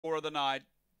4 of the night.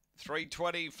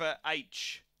 320 for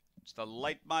H. It's the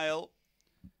late mail.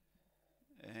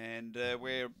 And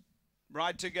we're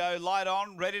right to go. Light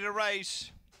on, ready to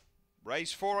race.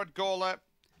 Race 4 at Gawler.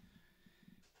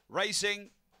 Racing.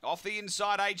 Off the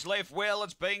inside, H left well.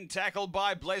 It's being tackled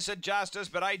by Blessed Justice,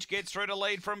 but H gets through to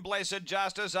lead from Blessed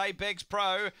Justice. Apex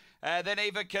Pro, then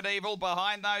Eva Knievel.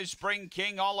 Behind those, Spring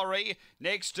King Ollery.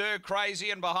 Next, Stir Crazy,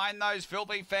 and behind those,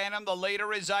 Filthy Phantom. The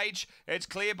leader is H. It's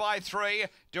clear by 3.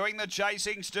 Doing the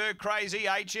chasing, Stir Crazy.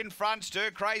 H in front.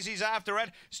 Stir Crazy's after it.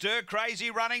 Stir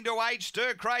Crazy running to H.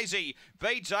 Stir Crazy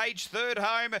beats H. Third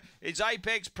home is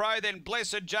Apex Pro, then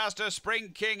Blessed Justice,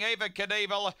 Spring King, Eva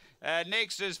Knievel.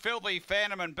 Next is Filthy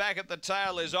Phantom, and back at the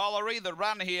tail is Ollery. The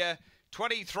run here,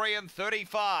 23 and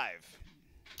 35.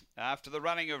 After the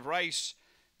running of race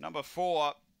number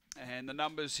 4, and the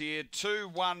numbers here, 2,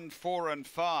 1, 4 and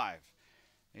 5.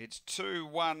 It's 2,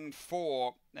 1,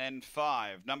 4 and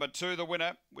 5. Number 2, the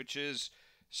winner, which is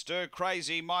Stir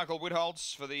Crazy, Michael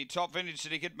Whitholtz, for the Top Vintage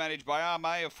Syndicate, managed by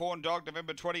Arme, a fawn dog,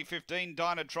 November 2015,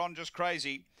 Dynatron, Just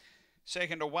Crazy.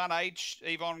 Second to 1H,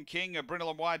 Yvonne King, a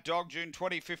brindle and white dog, June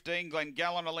 2015,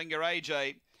 Glengallen, Alinga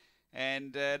AJ.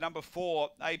 And number 4,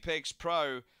 Apex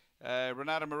Pro,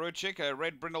 Renata Maruchik, a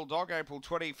red brindle dog, April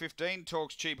 2015,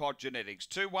 Talks Cheap Hot Genetics.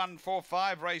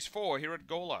 2145, race 4 here at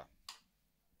Gawler.